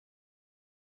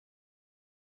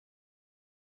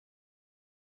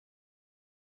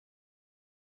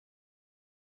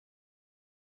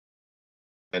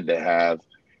and to have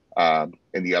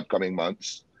in the upcoming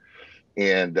months.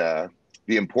 And the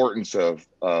importance of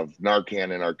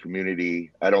Narcan in our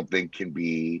community, I don't think can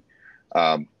be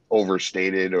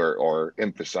overstated or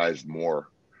emphasized more.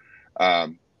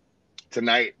 Um,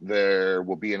 Tonight, there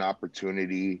will be an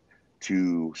opportunity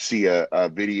to see a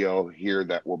video here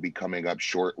that will be coming up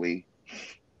shortly.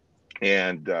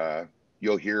 And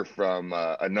you'll hear from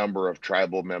a number of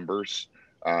tribal members,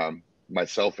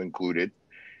 myself included.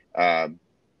 Um,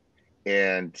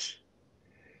 and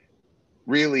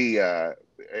really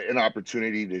an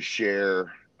opportunity to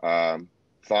share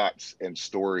thoughts and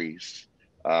stories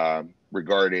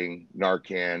regarding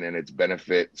Narcan and its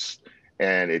benefits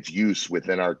and its use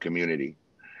within our community.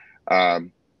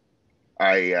 Um,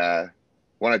 I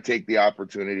want to take the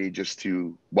opportunity just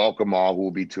to welcome all who will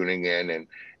be tuning in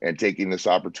and taking this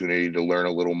opportunity to learn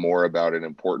a little more about an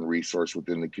important resource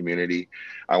within the community.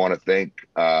 I want to thank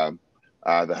the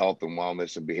Health and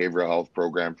Wellness and Behavioral Health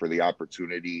Program for the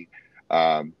opportunity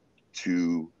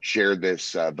to share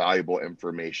this valuable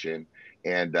information,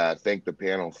 and thank the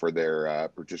panel for their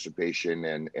participation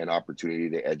and opportunity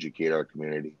to educate our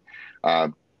community.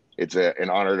 It's an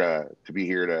honor to be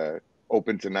here to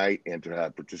open tonight and to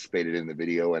have participated in the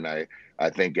video, and I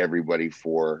thank everybody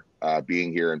for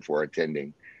being here and for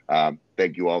attending.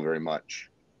 Thank you all very much.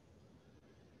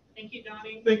 Thank you,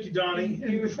 Donnie. Thank you, Donnie.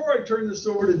 And before I turn this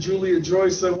over to Julia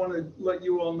Joyce, I want to let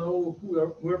you all know,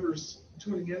 whoever's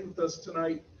tuning in with us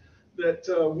tonight,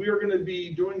 that we are going to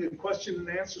be doing a question and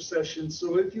answer session.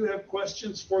 So if you have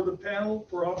questions for the panel,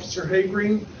 for Officer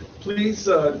Haygreen, please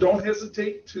don't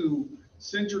hesitate to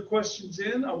send your questions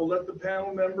in. I will let the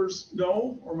panel members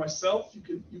know, or myself.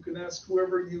 You can ask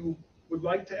whoever you would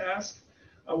like to ask.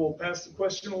 I will pass the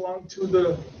question along to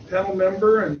the panel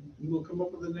member, and we'll come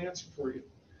up with an answer for you.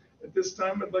 At this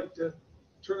time, I'd like to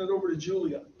turn it over to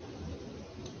Julia.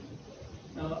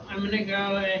 So I'm going to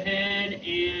go ahead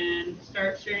and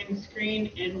start sharing the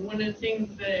screen. And one of the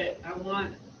things that I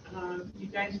want you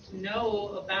guys to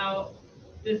know about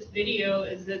this video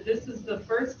is that this is the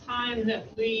first time that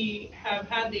we have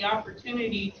had the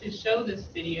opportunity to show this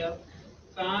video.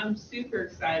 So I'm super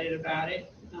excited about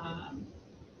it.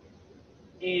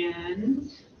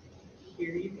 And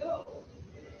here you go.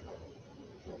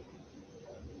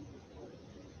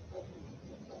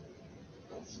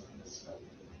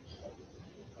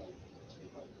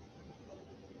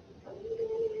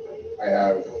 I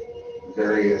have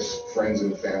various friends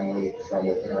and family from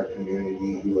within our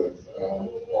community who have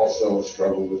also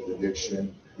struggled with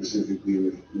addiction,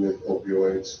 specifically with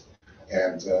opioids.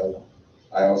 And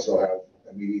I also have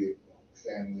immediate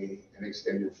family and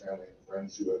extended family and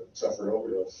friends who have suffered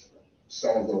overdose.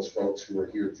 Some of those folks who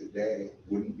are here today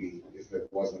wouldn't be if it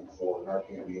wasn't for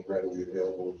Narcan being readily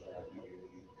available in our community.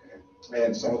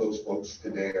 And some of those folks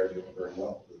today are doing very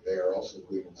well, but they are also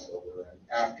clean and sober. And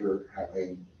after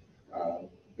having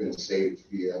been saved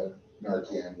via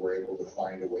Narcan, we're able to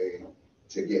find a way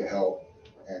to get help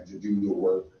and to do the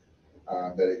work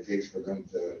that it takes for them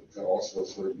to also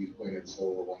sort of be clean and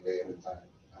sober one day at a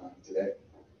time today.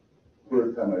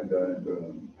 First time I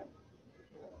done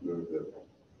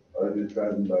I was just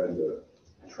driving by the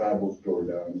travel store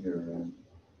down here, and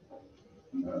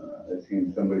I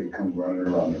seen somebody come running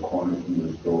around the corner from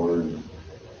the store, and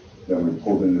then we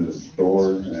pulled into the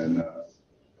store, and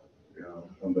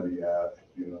somebody asked,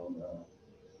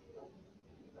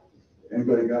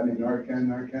 anybody got any Narcan,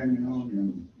 and I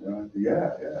said, yeah,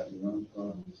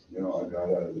 so, I got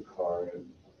out of the car and,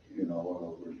 went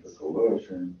over and took a look,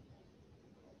 and,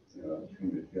 I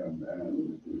seen this young man who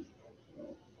was just,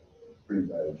 pretty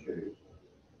bad shape.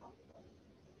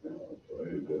 So I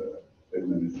had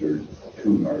administered 2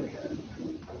 Narcan.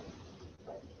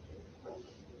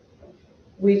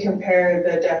 We compare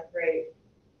the death rate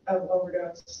of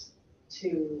overdose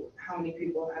to how many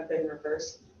people have been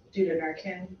reversed due to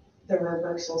Narcan. The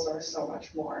reversals are so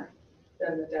much more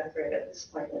than the death rate at this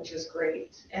point, which is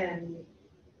great. And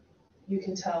you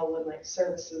can tell when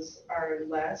services are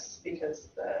less because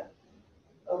the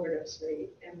overdose rate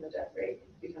and the death rate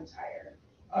becomes higher.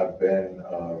 I've been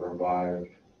revived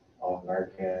off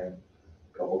Narcan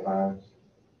a couple times.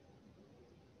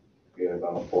 Yeah,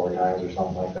 about 4 times or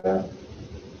something like that.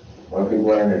 When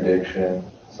people are in addiction,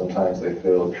 sometimes they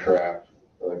feel trapped,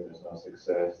 feel like there's no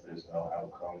success, there's no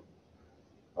outcome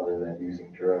other than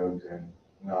using drugs and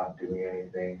not doing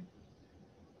anything.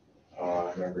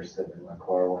 I remember sitting in my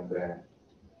car one day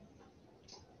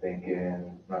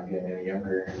thinking, not getting any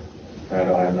younger. I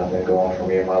don't have nothing going for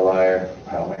me in my life.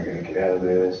 How am I going to get out of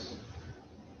this?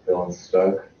 Feeling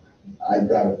stuck. I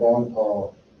got a phone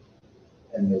call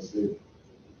and they said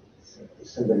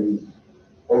somebody's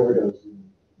overdosing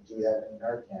do you have any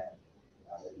Narcan?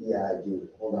 I said, yeah, I do.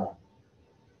 Hold on.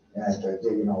 And I started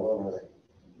digging all over, like,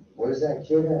 where's that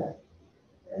kid at?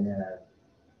 And then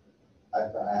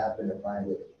I happened to find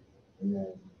it, and then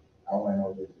I went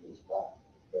over to the spot.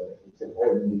 But it's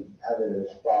important to have it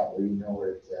at a spot where you know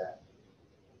where it's at.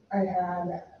 I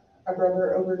had a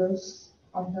brother overdose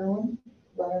on heroin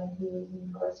when he was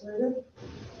incarcerated.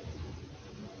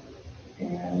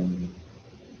 And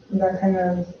that kind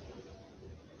of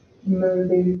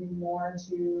motivated me more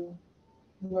to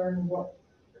learn what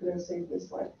could have saved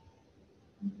his life.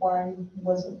 Why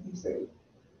wasn't he saved?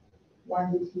 Why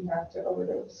did he have to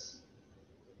overdose?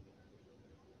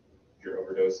 If you're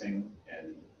overdosing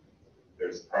and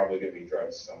there's probably going to be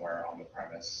drugs somewhere on the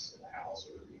premise in the house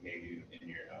or maybe in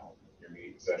your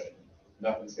immediate possession,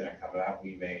 nothing's going to come out.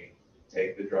 We may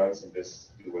take the drugs and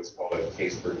just do what's called a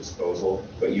case for disposal,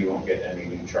 but you won't get any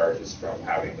new charges from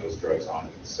having those drugs on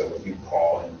you. So if you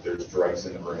call and there's drugs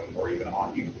in the room or even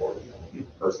on you, or the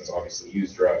person's obviously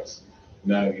used drugs,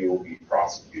 none of you will be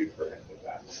prosecuted for any of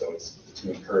that. So it's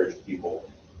to encourage people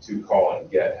to call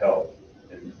and get help,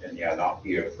 and yeah, not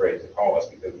be afraid to call us,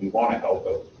 because we want to help,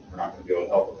 but we're not going to be able to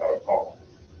help without a call.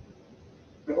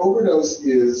 The overdose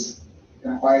is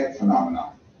a quiet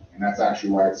phenomenon, and that's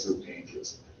actually why it's so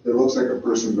dangerous. It looks like a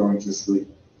person going to sleep,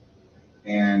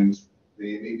 and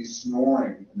they may be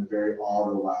snoring in a very odd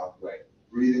or loud way.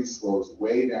 Breathing slows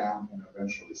way down and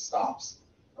eventually stops.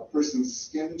 A person's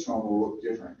skin tone will look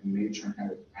different and may turn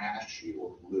kind of ashy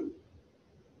or blue.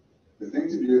 The thing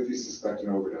to do if you suspect an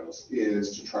overdose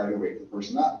is to try to wake the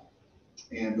person up.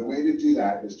 And the way to do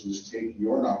that is to just take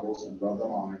your knuckles and rub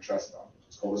them on their chest bone.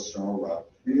 It's called a sternal rub.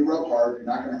 When you rub hard, you're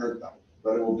not going to hurt them,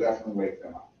 but it will definitely wake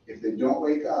them up. If they don't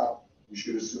wake up, you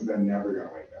should assume they're never going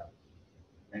to wake up.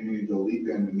 And you need to leap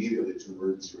in immediately to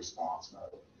emergency response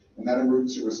mode. And that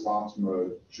emergency response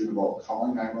mode should involve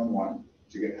calling 911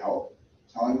 to get help,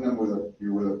 telling them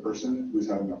you're with a person who's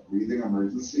having a breathing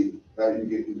emergency, that you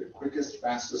get you the quickest,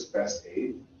 fastest, best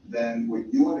aid. Then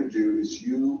what you want to do is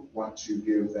you want to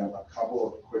give them a couple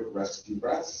of quick rescue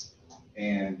breaths,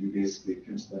 and you basically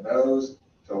pinch the nose,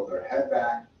 tilt their head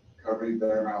back, cover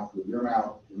their mouth with your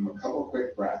mouth, give them a couple of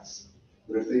quick breaths.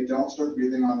 But if they don't start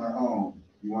breathing on their own,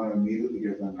 you want to immediately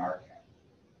give them Narcan.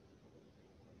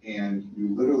 And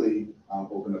you literally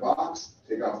open the box,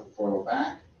 take off the foil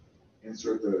back,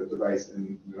 insert the device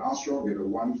in the nostril, give it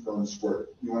one firm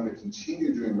squirt. You want to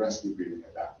continue doing rescue breathing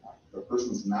at that point. If the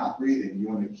person's not breathing, you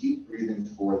want to keep breathing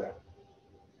for them.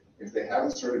 If they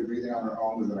haven't started breathing on their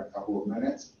own within a couple of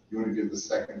minutes, you want to give the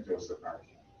second dose of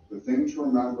Narcan. The thing to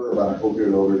remember about an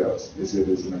opioid overdose is it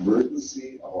is an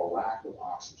emergency of a lack of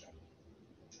oxygen.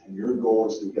 And your goal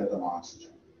is to get them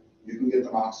oxygen. You can get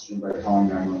them oxygen by calling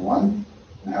 911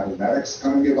 and having medics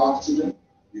come and give oxygen.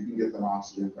 You can get them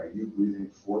oxygen by you breathing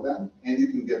for them, and you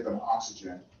can get them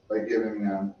oxygen by giving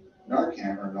them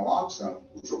Narcan or naloxone,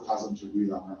 which will cause them to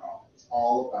breathe on their own. It's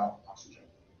all about oxygen.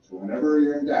 So whenever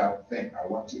you're in doubt, think, I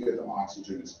want to get them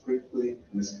oxygen as quickly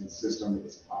and as consistently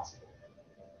as possible.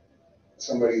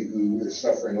 Somebody who is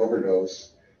suffering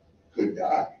overdose could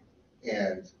die,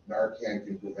 and Narcan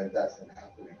can prevent that from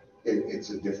happening. It's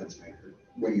a difference maker.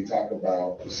 When you talk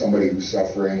about somebody who's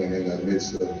suffering and in the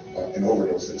midst of an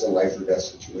overdose, it's a life or death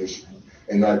situation.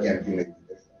 And Narcan can make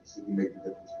the difference. It can make the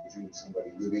difference between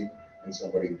somebody living and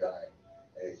somebody dying.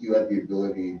 And if you have the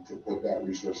ability to put that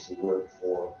resource to work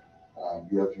for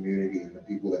your community and the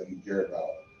people that you care about,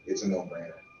 it's a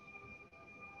no-brainer.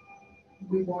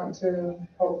 We want to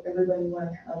help everybody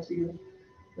learn how to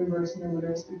reverse an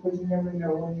overdose, because you never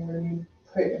know when you're going to be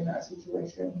put in that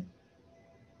situation.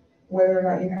 Whether or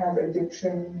not you have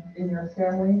addiction in your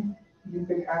family, you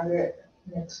could have it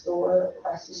next door,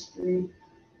 across the street,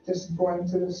 just going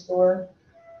to the store.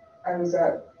 I was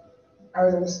at a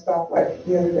stoplight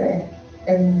the other day,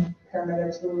 and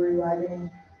paramedics were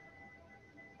reviving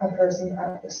a person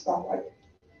at the stoplight.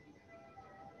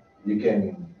 You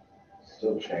can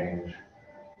still change.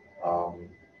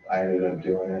 I ended up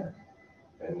doing it,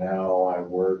 and now I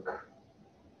work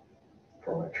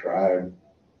for my tribe,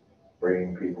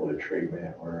 bringing people to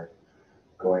treatment or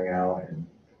going out and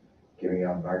giving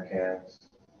out Narcans.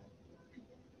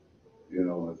 You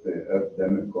know, with the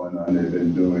epidemic going on, they've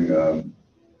been doing,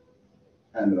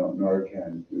 handing out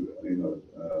Narcan to,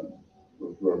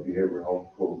 for a behavioral health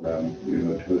program,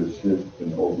 to assist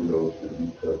in overdose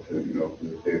and stuff, for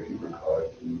the safety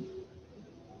precautions.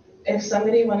 If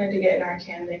somebody wanted to get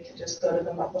Narcan, they could just go to the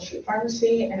Muckleshoot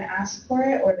pharmacy and ask for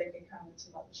it, or they could come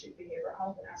into Muckleshoot Behavioral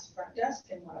Health and ask the front desk,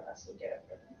 and one of us will get it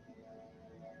for them.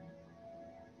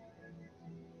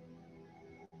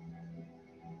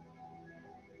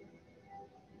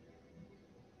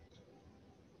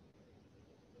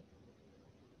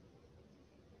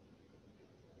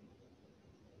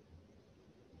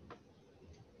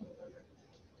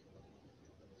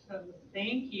 So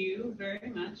thank you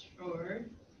very much for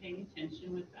paying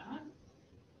attention with that.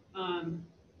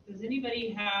 Does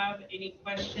anybody have any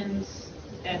questions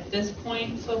at this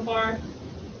point so far?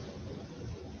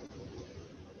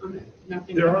 Okay,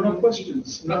 nothing. There are no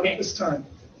questions, not Okay. at this time.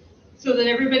 So that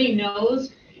everybody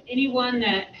knows, anyone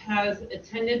that has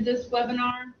attended this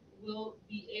webinar will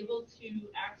be able to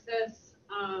access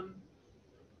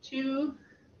 2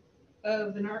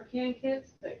 of the Narcan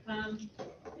kits that come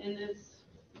in this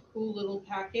cool little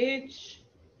package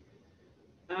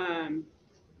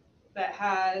that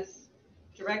has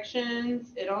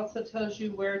directions. It also tells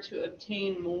you where to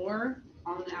obtain more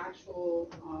on the actual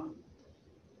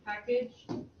package.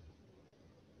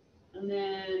 And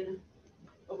then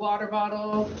a water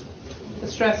bottle, a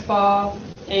stress ball,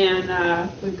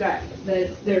 and we've got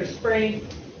their spray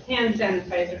hand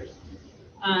sanitizers.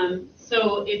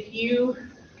 So if you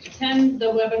attend the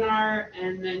webinar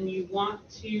and then you want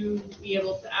to be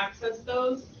able to access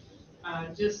those,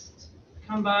 just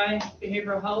come by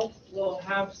Behavioral Health. We'll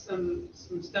have some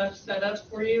stuff set up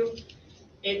for you.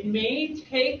 It may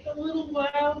take a little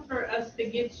while for us to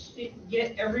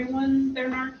get everyone their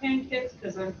Narcan kits,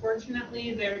 because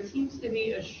unfortunately there seems to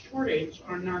be a shortage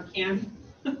on Narcan.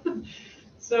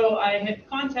 So I had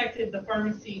contacted the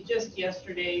pharmacy just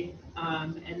yesterday,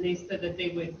 and they said that they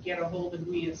would get a hold of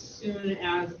me as soon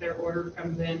as their order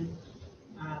comes in,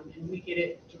 and we get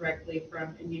it directly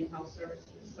from Indian Health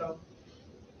Services. So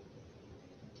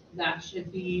that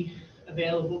should be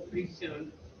available pretty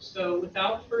soon. So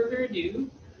without further ado,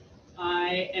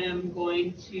 I am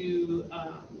going to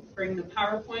bring the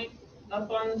PowerPoint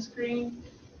up on the screen,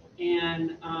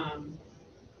 and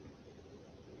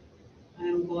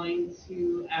I'm going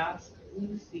to ask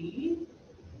Lucy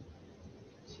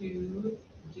to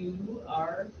do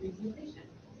our presentation.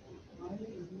 Why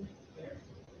isn't it there?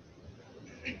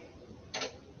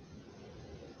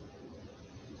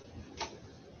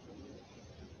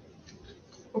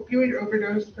 Opioid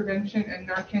overdose prevention and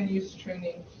Narcan use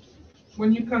training.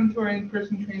 When you come to our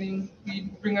in-person training, we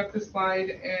bring up the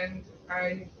slide and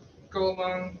I go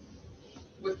along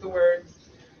with the words.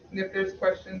 And if there's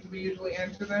questions, we usually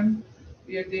answer them.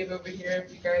 We have Dave over here.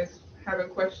 If you guys have a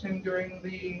question during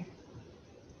the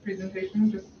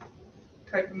presentation, just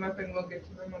type them up and we'll get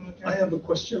to them on the I have a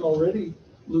question already,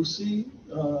 Lucy.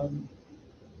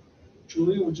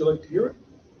 Julia, would you like to hear it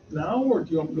now, or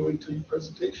do you want me to wait till your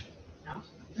presentation? No.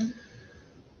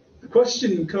 The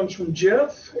question comes from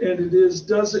Jeff, and it is,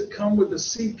 does it come with a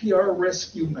CPR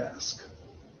rescue mask?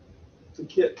 The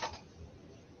kit.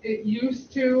 It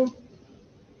used to.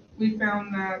 We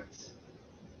found that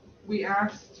we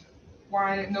asked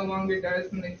why it no longer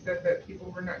does, and they said that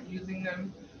people were not using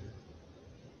them.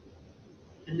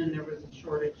 And then there was a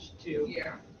shortage too.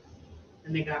 Yeah.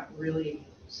 And they got really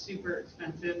super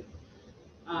expensive.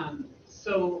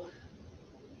 So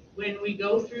when we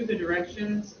go through the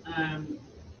directions,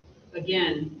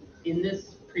 again, in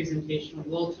this presentation,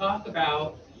 we'll talk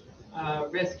about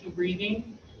rescue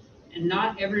breathing. And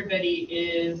not everybody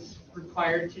is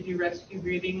required to do rescue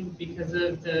breathing because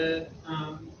of the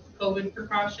COVID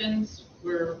precautions.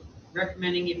 We're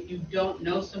recommending, if you don't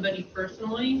know somebody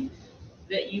personally,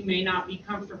 that you may not be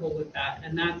comfortable with that,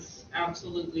 and that's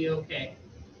absolutely okay.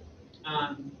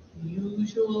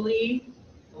 Usually,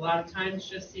 a lot of times,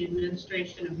 just the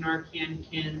administration of Narcan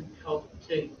can help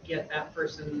to get that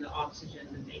person the oxygen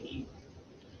that they need.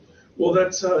 Well,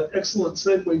 that's an excellent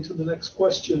segue to the next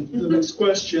question. The next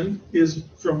question is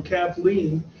from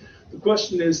Kathleen. The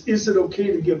question is it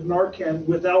okay to give Narcan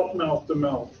without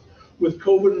mouth-to-mouth? With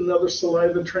COVID and other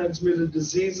saliva-transmitted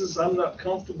diseases, I'm not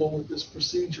comfortable with this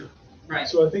procedure. Right.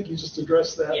 So I think you just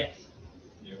addressed that. Yes.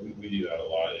 Yeah, we do that a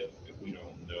lot. If we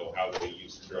don't know how they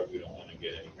use the drug, we don't want to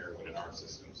get any heroin in our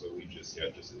system. So we just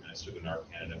administer the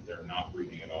Narcan, and if they're not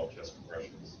breathing at all, chest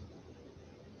compressions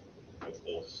with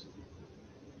pulse.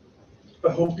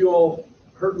 I hope you all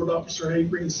heard what Officer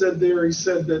Haygreen said there. He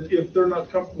said that if they're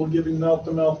not comfortable giving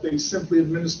mouth-to-mouth, they simply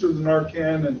administer the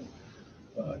Narcan and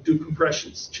do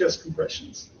compressions, chest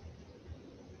compressions.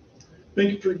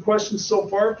 Thank you for your questions so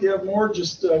far. If you have more,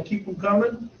 just keep them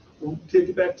coming. We'll take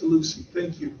it back to Lucy.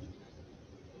 Thank you.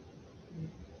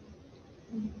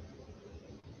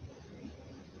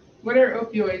 What are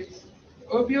opioids?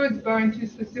 Opioids bind to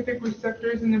specific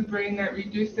receptors in the brain that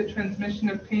reduce the transmission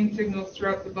of pain signals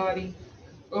throughout the body.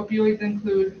 Opioids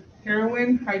include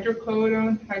heroin,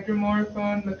 hydrocodone,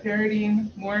 hydromorphone, meperidine,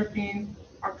 morphine,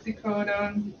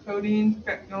 oxycodone, codeine,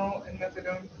 fentanyl, and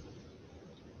methadone.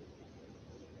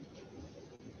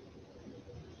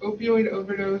 Opioid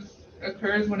overdose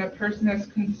occurs when a person has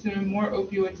consumed more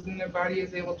opioids than their body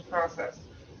is able to process.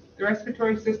 The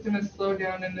respiratory system is slowed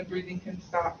down and the breathing can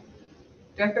stop.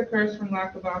 Death occurs from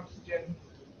lack of oxygen.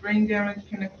 Brain damage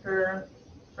can occur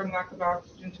from lack of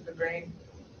oxygen to the brain.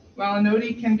 While an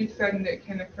OD can be sudden, it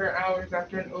can occur hours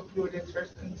after an opioid is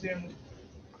first consumed.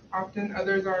 Often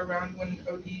others are around when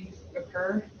ODs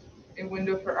occur. A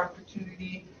window for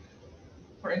opportunity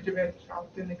for intervention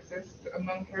often exists.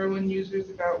 Among heroin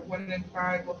users, about 1 in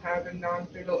 5 will have a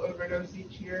non-fatal overdose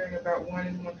each year, and about 1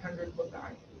 in 100 will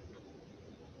die.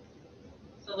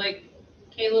 So like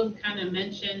Caleb kind of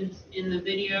mentioned in the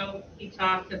video, he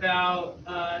talked about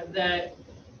that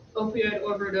opioid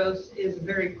overdose is a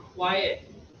very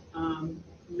quiet,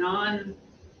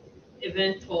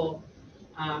 non-eventful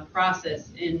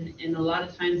process, and a lot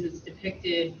of times it's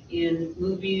depicted in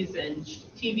movies and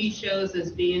TV shows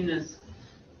as being this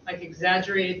like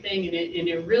exaggerated thing, and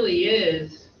it really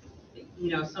is,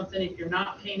 something if you're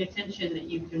not paying attention that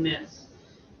you can miss.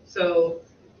 So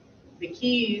the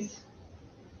keys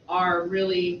are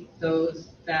really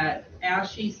that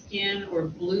ashy skin or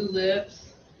blue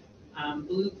lips,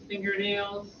 blue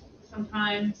fingernails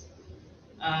sometimes,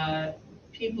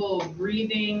 people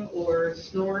breathing or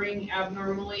snoring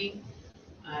abnormally.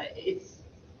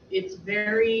 It's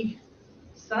very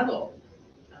subtle.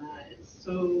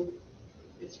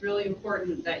 It's really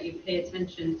important that you pay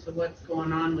attention to what's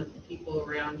going on with the people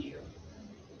around you.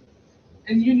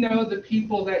 And the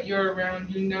people that you're around,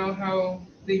 how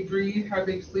they breathe, how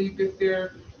they sleep. If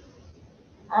they're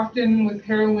often with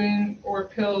heroin or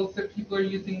pills that people are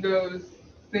using those,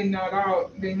 they nod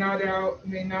out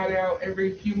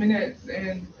every few minutes.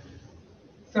 And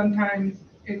sometimes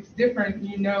it's different,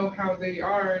 how they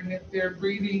are. And if they're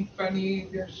breathing funny,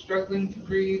 they're struggling to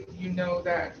breathe,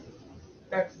 that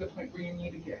that's the point where you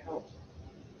need to get help.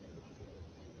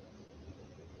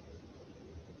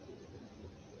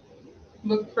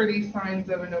 Look for these signs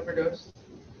of an overdose.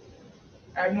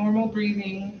 Abnormal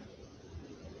breathing,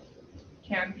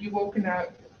 can be woken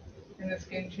up, and the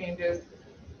skin changes.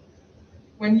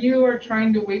 When you are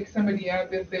trying to wake somebody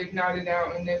up, if they've nodded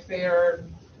out and if they are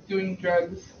doing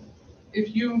drugs,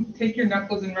 if you take your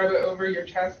knuckles and rub it over your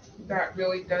chest, that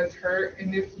really does hurt.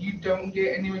 And if you don't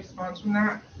get any response from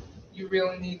that, you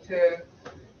really need to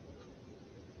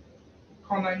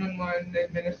call 911,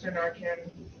 administer Narcan.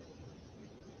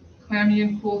 Clammy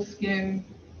and cool skin,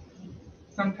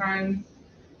 sometimes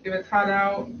if it's hot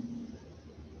out,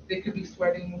 they could be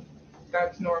sweating,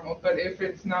 that's normal. But if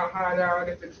it's not hot out,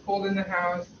 if it's cold in the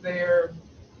house, they're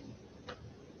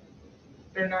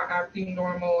not acting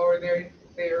normal, or they're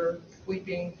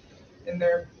sleeping and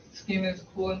their skin is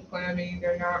cool and clammy,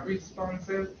 they're not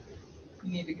responsive,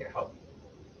 you need to get help.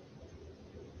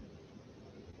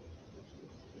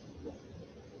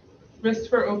 Risks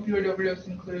for opioid overdose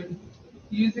include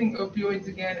using opioids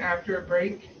again after a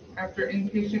break, after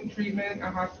inpatient treatment,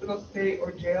 a hospital stay,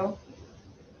 or jail.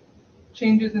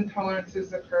 Changes in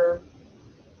tolerances occur.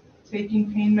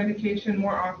 Taking pain medication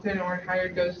more often or in higher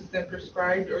doses than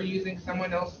prescribed, or using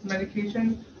someone else's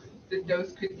medication, the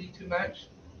dose could be too much.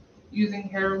 Using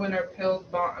heroin or pills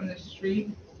bought on the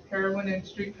street. Heroin and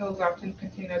street pills often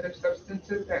contain other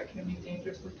substances that can be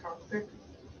dangerously toxic.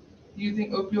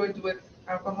 Using opioids with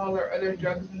alcohol or other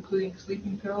drugs, including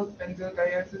sleeping pills,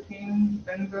 benzodiazepines,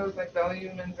 benzos like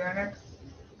Valium and Xanax,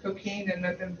 cocaine, and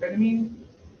methamphetamine.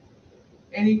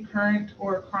 Any current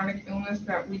or chronic illness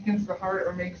that weakens the heart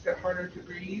or makes it harder to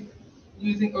breathe.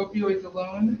 Using opioids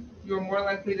alone, you're more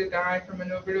likely to die from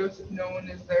an overdose if no one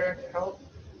is there to help.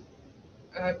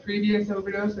 Previous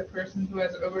overdose, a person who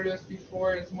has overdosed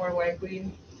before is more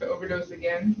likely to overdose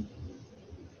again.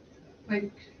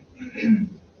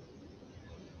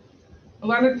 A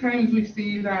lot of times we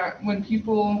see that when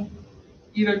people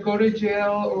either go to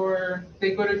jail or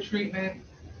they go to treatment,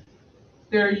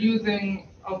 they're using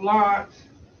a lot.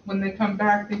 When they come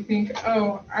back, they think,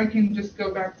 oh, I can just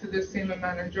go back to the same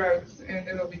amount of drugs and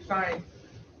it'll be fine.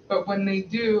 But when they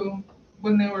do,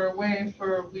 when they were away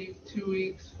for a week, 2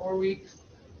 weeks, 4 weeks,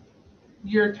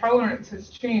 your tolerance has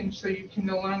changed, so you can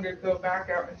no longer go back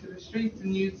out into the streets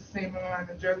and use the same amount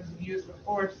of drugs you used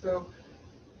before. So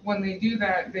when they do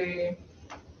that, they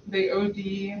OD,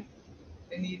 they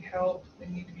need help, they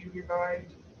need to be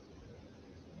revived.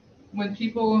 When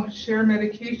people share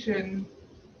medication,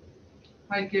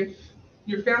 like if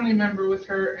your family member was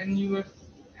hurt and you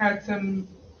had some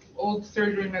old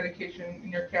surgery medication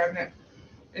in your cabinet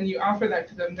and you offer that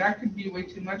to them, that could be way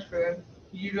too much for them.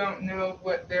 You don't know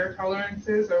what their tolerance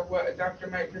is or what a doctor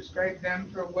might prescribe them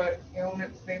for what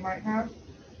ailments they might have.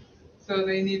 So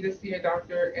they need to see a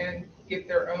doctor and get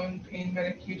their own pain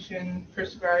medication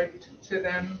prescribed to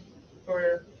them,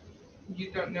 or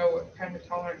you don't know what kind of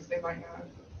tolerance they might have.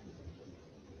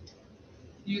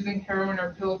 using heroin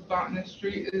or pills bought in the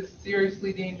street is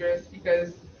seriously dangerous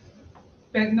because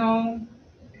fentanyl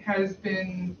has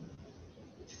been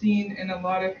seen in a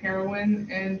lot of heroin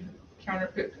and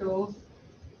counterfeit pills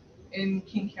in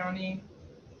King County.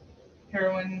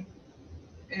 Heroin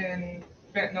and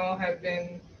fentanyl have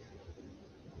been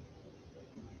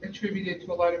attributed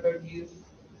to a lot of ODs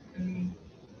in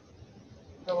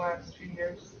the last few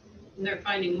years. And they're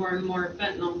finding more and more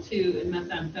fentanyl too in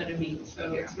methamphetamine,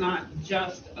 so it's not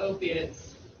just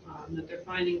opiates that they're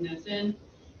finding this in.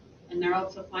 And they're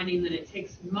also finding that it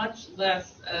takes much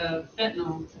less of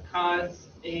fentanyl to cause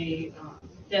a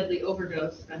deadly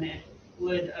overdose than it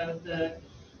would of the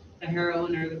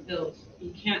heroin or the pills.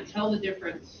 You can't tell the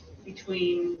difference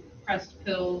between pressed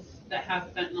pills that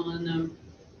have fentanyl in them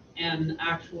and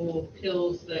actual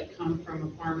pills that come from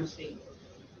a pharmacy.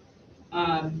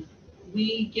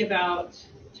 We give out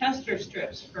tester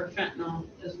strips for fentanyl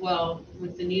as well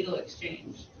with the needle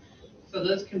exchange. So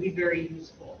those can be very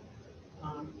useful.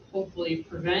 Hopefully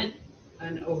prevent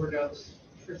an overdose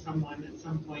for someone at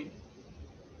some point.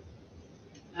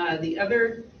 The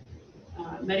other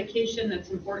medication that's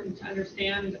important to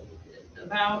understand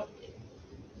about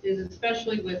is,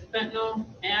 especially with fentanyl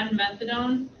and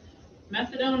methadone,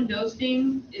 methadone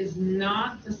dosing is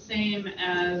not the same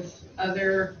as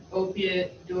other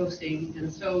opiate dosing.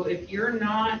 And so if you're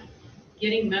not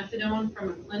getting methadone from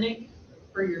a clinic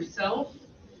for yourself,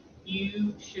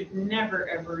 you should never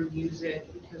ever use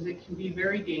it because it can be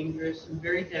very dangerous and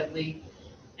very deadly,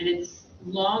 and it's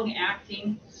long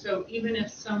acting. So even if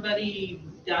somebody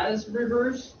does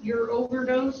reverse your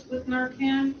overdose with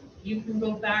Narcan, you can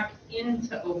go back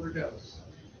into overdose,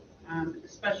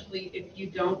 especially if you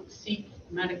don't seek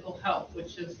medical help,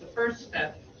 which is the first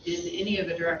step in any of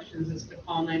the directions, is to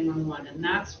call 911, and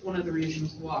that's one of the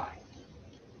reasons why.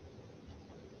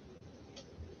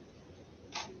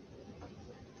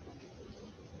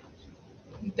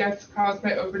 Deaths caused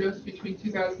by overdose between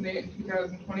 2008 and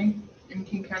 2020 in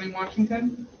King County,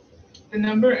 Washington. The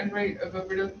number and rate of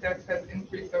overdose deaths has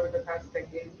increased over the past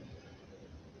decade.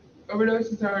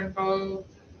 Overdoses are involved,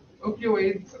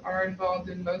 opioids are involved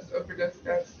in most overdose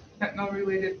deaths.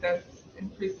 Fentanyl-related deaths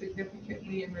increased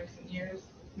significantly in recent years.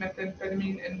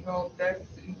 Methamphetamine-involved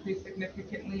deaths increased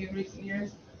significantly in recent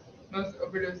years. Most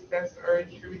overdose deaths are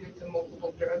attributed to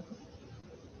multiple drugs.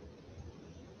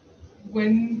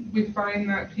 When we find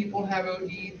that people have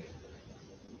OD'd,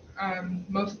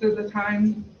 most of the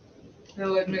time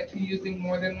they'll admit to using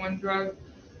more than one drug.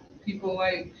 People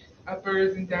like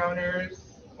uppers and downers,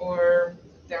 or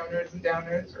downers and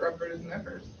downers, or uppers and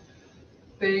uppers.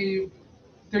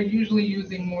 They're usually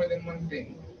using more than one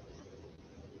thing.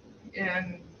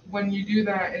 And when you do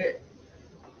that,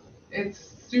 it's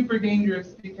super dangerous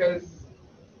because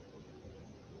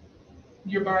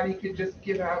your body could just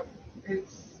give out.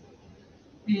 It's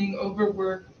being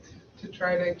overworked to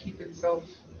try to keep itself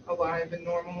alive and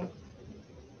normal.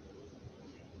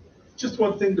 Just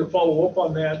one thing to follow up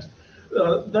on that.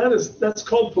 That's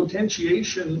called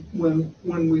potentiation when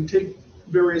we take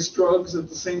various drugs at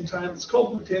the same time. It's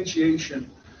called potentiation.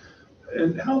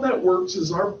 And how that works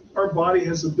is our body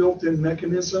has a built-in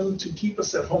mechanism to keep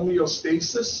us at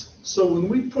homeostasis. So when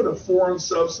we put a foreign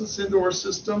substance into our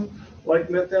system, like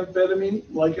methamphetamine,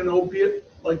 like an opiate,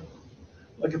 like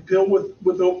a pill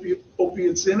with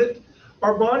opiates in it,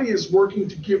 our body is working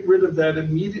to get rid of that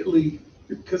immediately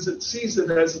because it sees it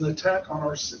as an attack on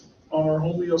our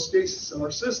homeostasis in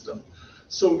our system.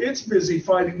 So it's busy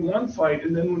fighting one fight,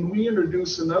 and then when we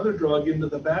introduce another drug into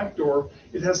the back door,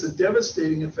 it has a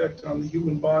devastating effect on the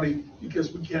human body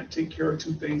because we can't take care of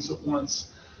two things at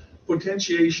once.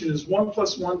 Potentiation is 1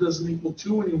 + 1 doesn't equal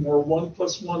 2 anymore. 1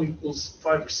 + 1 =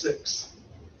 5 or 6.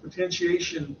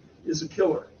 Potentiation is a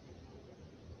killer.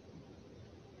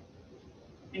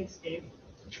 Thanks, Dave.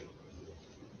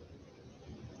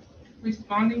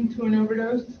 Responding to an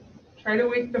overdose, try to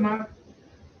wake them up.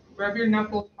 Rub your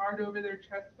knuckles hard over their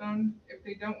chest bone. If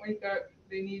they don't wake up,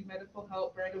 they need medical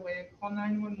help right away. Call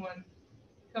 911.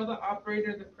 Tell the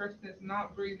operator the person is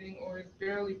not breathing or is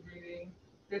barely breathing.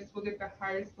 This will get the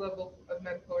highest level of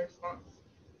medical response.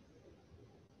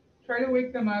 Try to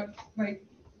wake them up, like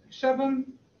shove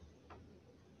them,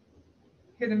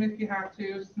 hit them if you have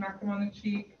to, smack them on the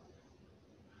cheek.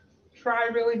 Try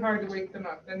really hard to wake them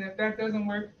up. And if that doesn't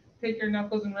work, take your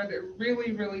knuckles and rub it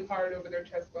really, really hard over their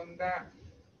chest bone. That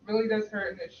really does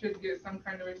hurt, and it should get some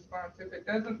kind of response. If it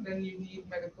doesn't, then you need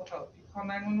medical help. You call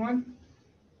 911.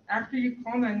 After you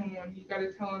call 911, you got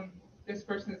to tell them this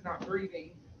person is not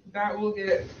breathing. That will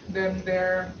get them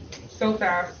there so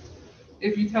fast.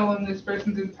 If you tell them this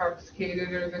person's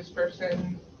intoxicated or this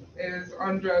person is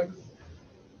on drugs,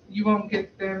 you won't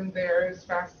get them there as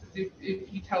fast as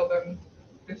if you tell them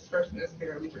this person is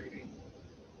barely breathing.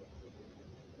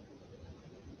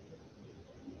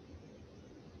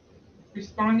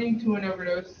 Responding to an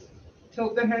overdose,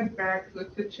 tilt the head back,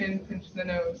 lift the chin, pinch the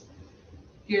nose.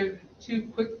 Give 2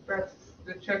 quick breaths,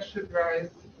 the chest should rise.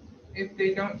 If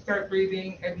they don't start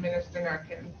breathing, administer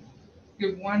Narcan.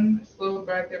 Give 1 slow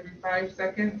breath every 5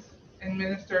 seconds.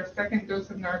 Administer a second dose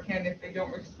of Narcan if they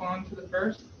don't respond to the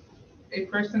first. A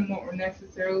person won't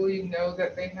necessarily know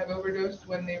that they have overdosed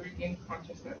when they regain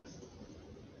consciousness.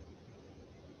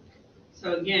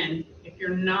 So again, if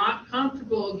you're not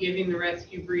comfortable giving the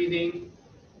rescue breathing,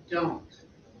 don't.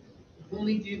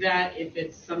 Only do that if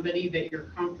it's somebody that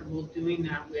you're comfortable doing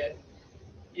that with.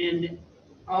 And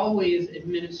always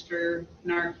administer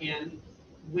Narcan.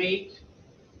 Wait,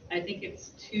 I think it's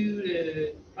 2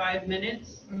 to 5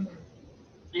 minutes. Mm-hmm.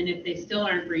 And if they still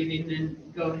aren't breathing, then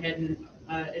go ahead and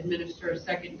administer a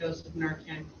second dose of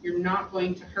Narcan. You're not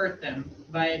going to hurt them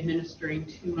by administering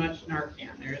too much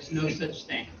Narcan. There is no such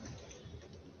thing.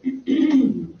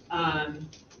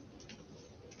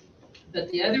 But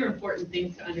the other important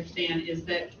thing to understand is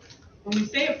that when we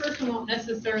say a person won't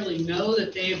necessarily know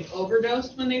that they've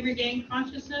overdosed when they regain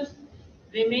consciousness,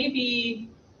 they may be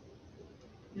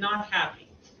not happy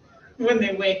when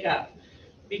they wake up,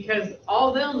 because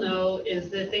all they'll know is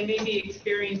that they may be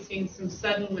experiencing some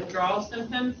sudden withdrawal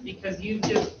symptoms because you've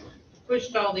just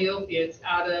pushed all the opiates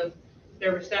out of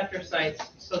their receptor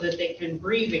sites so that they can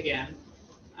breathe again.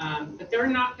 But they're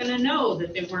not going to know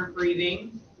that they weren't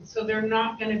breathing, so they're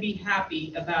not going to be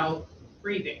happy about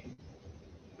breathing,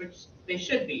 which they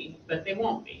should be, but they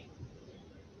won't be.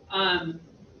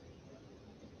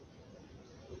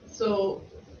 So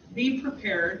be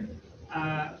prepared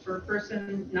for a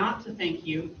person not to thank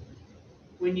you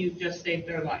when you've just saved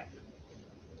their life.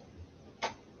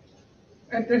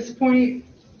 At this point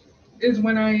is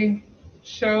when I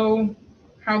show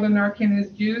how the Narcan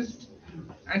is used.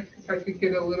 If I could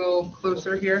get a little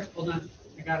closer here. Hold on,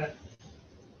 I got it.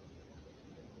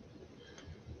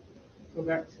 Go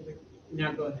back to the,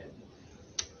 now go ahead.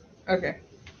 Okay.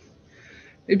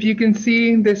 If you can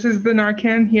see, this is the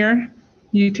Narcan here.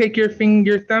 You take your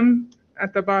thumb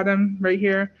at the bottom right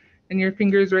here and your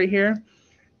fingers right here.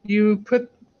 You put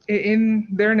it in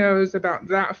their nose about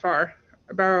that far,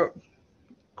 about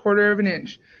 1/4 of an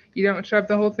inch. You don't shove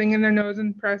the whole thing in their nose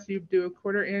and press. You do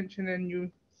 1/4 inch and then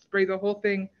you spray the whole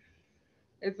thing.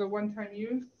 It's a one-time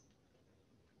use.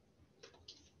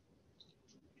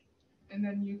 And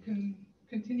then you can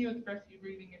continue with rescue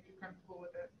breathing if you're comfortable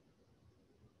with it.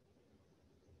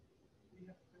 Do you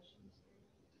have questions?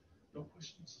 No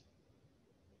questions.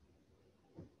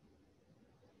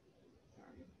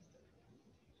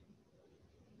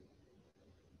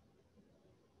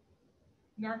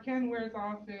 Narcan wears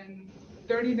off in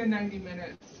 30 to 90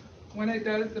 minutes. When it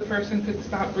does, the person could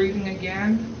stop breathing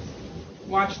again.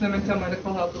 Watch them until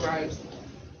medical help arrives.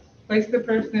 Place the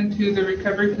person into the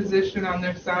recovery position on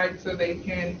their side so they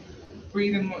can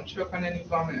breathe and won't choke on any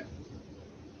vomit.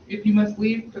 If you must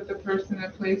leave, put the person in a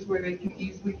place where they can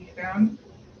easily be found.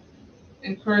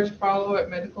 Encourage follow-up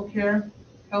medical care.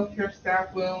 Healthcare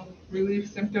staff will relieve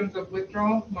symptoms of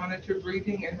withdrawal, monitor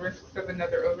breathing and risks of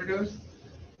another overdose,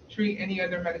 treat any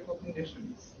other medical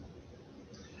conditions.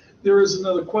 There is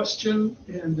another question,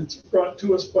 and it's brought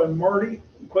to us by Marty.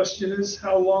 The question is,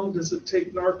 how long does it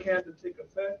take Narcan to take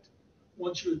effect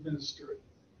once you administer it?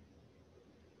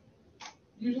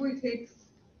 Usually takes,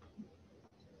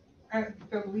 at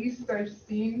the least I've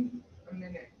seen, a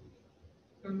minute.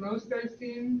 The most I've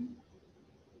seen,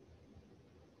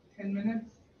 10 minutes.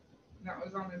 And that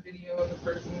was on a video of the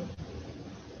person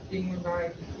being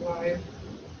revived live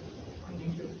on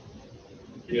YouTube.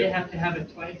 Did they have to have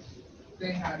it twice?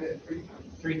 They had it 3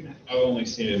 times. 3 times. I've only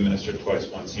seen it administered twice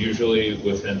once. Usually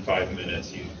within 5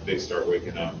 minutes, they start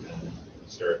waking up and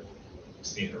start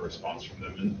seeing a response from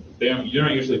them. And you're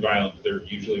not usually violent, but they're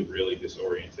usually really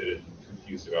disoriented and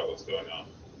confused about what's going on.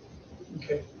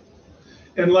 Okay.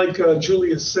 And like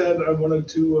Julia said, I wanted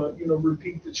to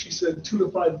repeat that she said 2 to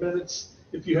 5 minutes.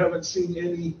 If you haven't seen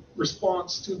any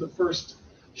response to the first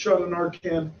shot of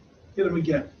Narcan, hit them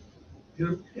again.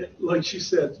 Like she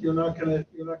said, you're not gonna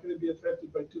be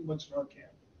affected by too much Narcan.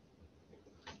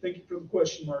 Thank you for the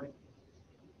question, Marty.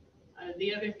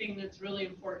 The other thing that's really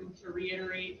important to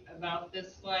reiterate about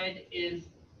this slide is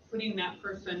putting that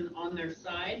person on their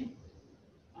side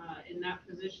in that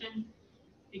position,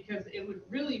 because it would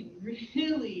really,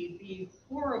 really be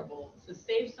horrible to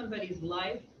save somebody's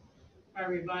life by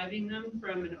reviving them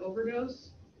from an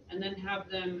overdose and then have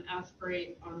them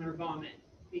aspirate on their vomit,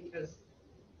 because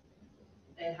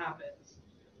it happens.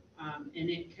 and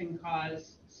it can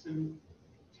cause some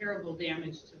terrible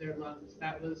damage to their lungs.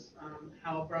 That was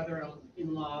how a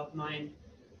brother-in-law of mine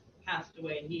passed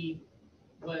away. He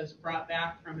was brought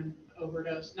back from an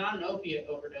overdose, not an opiate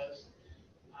overdose,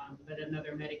 but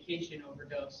another medication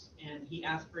overdose, and he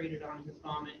aspirated on his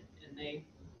vomit, and they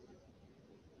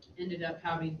ended up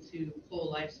having to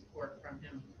pull life support from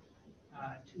him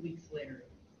 2 weeks later.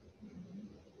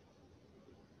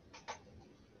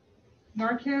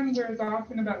 Narcan wears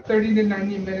off in about 30 to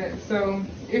 90 minutes. So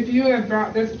if you have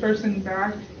brought this person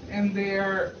back and they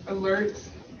are alert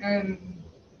and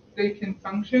they can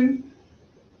function,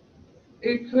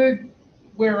 it could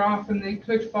wear off and they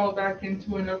could fall back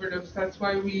into an overdose. That's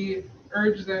why we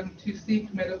urge them to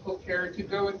seek medical care, to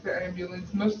go with the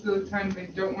ambulance. Most of the time they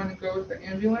don't want to go with the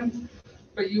ambulance,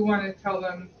 but you want to tell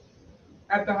them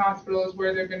at the hospital is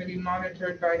where they're going to be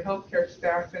monitored by healthcare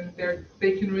staff, and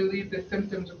they can relieve the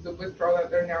symptoms of the withdrawal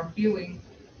that they're now feeling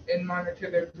and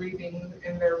monitor their breathing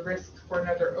and their risk for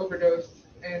another overdose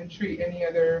and treat any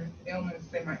other ailments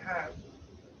they might have.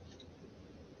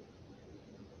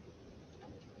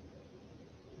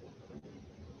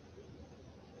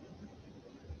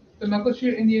 The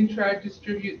Muckleshoot Indian Tribe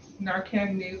distributes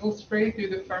Narcan nasal spray through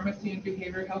the pharmacy and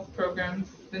behavioral health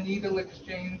programs, the needle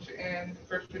exchange, and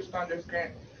first responders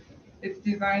grant. It's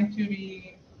designed to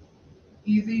be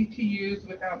easy to use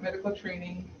without medical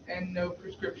training and no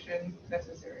prescription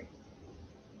necessary.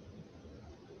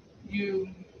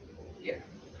 Yeah.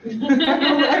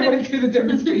 I went through the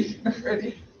demonstration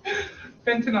already.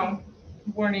 Fentanyl.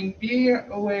 Warning,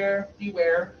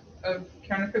 beware of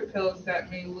counterfeit pills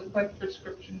that may look like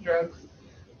prescription drugs.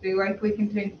 They likely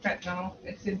contain fentanyl,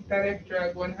 a synthetic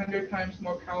drug 100 times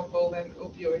more powerful than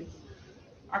opioids.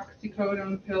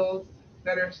 Oxycodone pills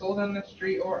that are sold on the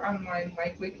street or online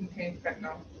likely contain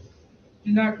fentanyl.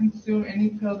 Do not consume any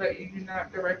pill that you do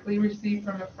not directly receive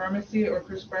from a pharmacy or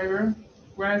prescriber,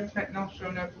 whereas fentanyl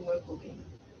shown up locally.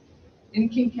 In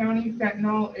King County,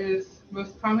 fentanyl is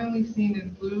most commonly seen in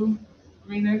blue,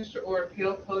 greenish, or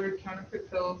pale-colored counterfeit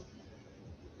pills.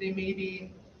 They may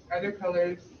be other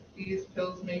colors. These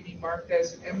pills may be marked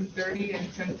as M30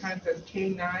 and sometimes as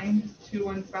K9,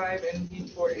 215, and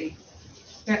B48.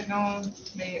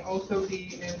 Fentanyl may also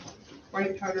be in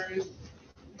white powders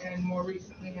and more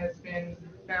recently has been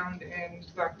found in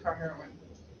black tar heroin.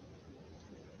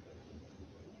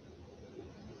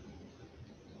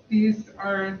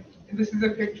 This is a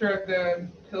picture of the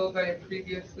pills I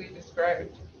previously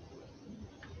described.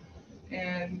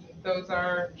 And those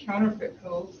are counterfeit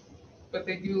pills, but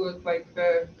they do look like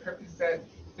the Percocet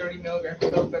 30 milligram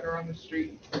pills that are on the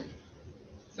street.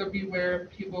 So beware,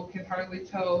 people can hardly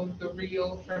tell the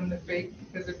real from the fake,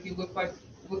 because if you look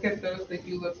at those, they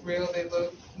do look real, they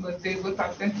look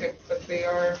authentic, but they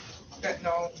are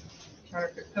fentanyl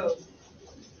counterfeit pills.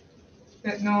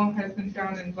 Fentanyl has been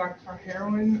found in black tar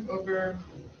heroin.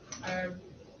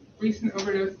 Recent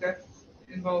overdose deaths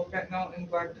involve fentanyl and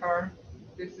black tar.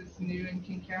 This is new in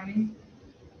King County.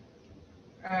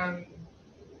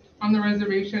 On the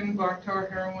reservation, black tar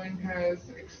heroin has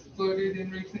exploded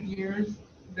in recent years.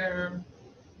 The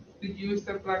use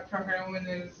of black tar heroin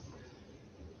is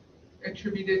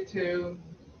attributed to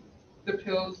the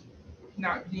pills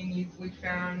not being easily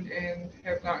found and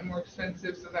have gotten more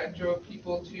expensive, so that drove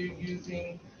people to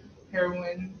using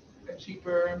heroin, a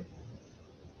cheaper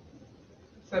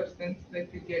substance they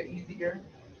could get easier.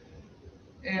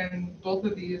 And both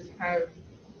of these have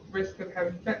risk of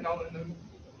having fentanyl in them.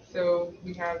 So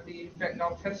we have the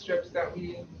fentanyl test strips that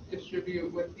we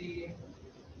distribute with the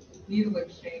needle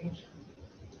exchange.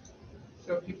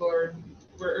 So we're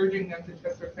urging them to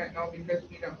test for fentanyl because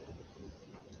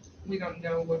we don't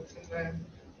know what's in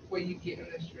what you get in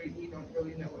the street. We don't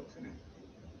really know what's in it.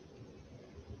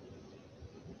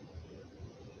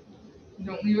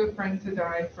 Don't leave a friend to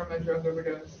die from a drug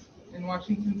overdose. In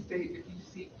Washington State, if you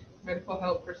seek medical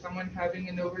help for someone having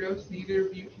an overdose, neither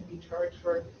of you can be charged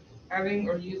for having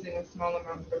or using a small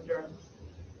amount of drugs.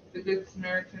 The Good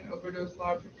Samaritan overdose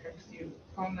law protects you.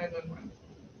 Call 911.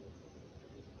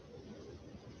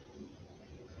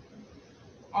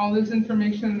 All this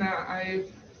information that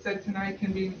I've said tonight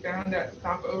can be found at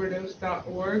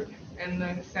stopoverdose.org and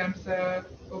the SAMHSA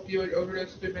Opioid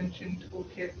Overdose Prevention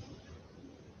Toolkit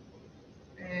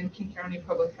and King County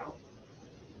Public Health.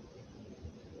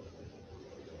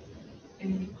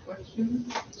 Any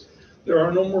questions? There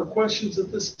are no more questions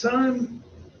at this time.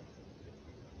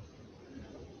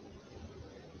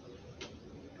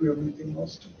 Do we have anything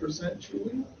else to present,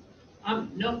 Julie?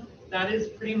 No, that is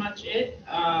pretty much it.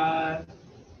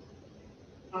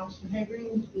 Officer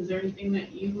Hegring, is there anything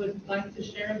that you would like to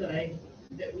share that I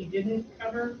that we didn't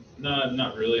cover? No,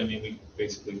 not really. I mean, we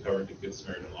basically covered the Good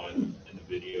Samaritan law in the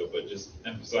video, but just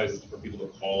emphasizes for people to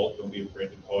call. Don't be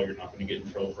afraid to call. You're not going to get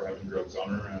in trouble for having drugs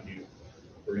on or around you.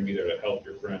 We're going to be there to help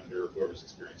your friend or whoever's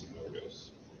experiencing an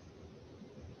overdose.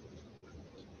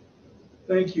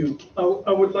 Thank you.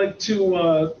 I would like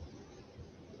to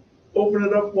open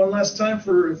it up one last time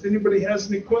for if anybody has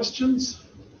any questions.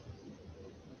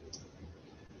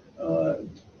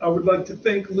 I would like to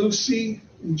thank Lucy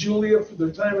and Julia for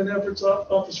their time and efforts.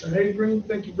 Officer Hagreen,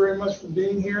 thank you very much for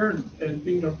being here and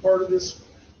being a part of this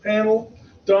panel.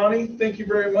 Donnie, thank you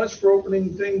very much for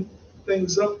opening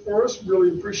things up for us.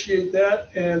 Really appreciate that.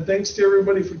 And thanks to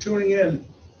everybody for tuning in.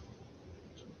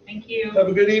 Thank you. Have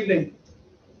a good evening.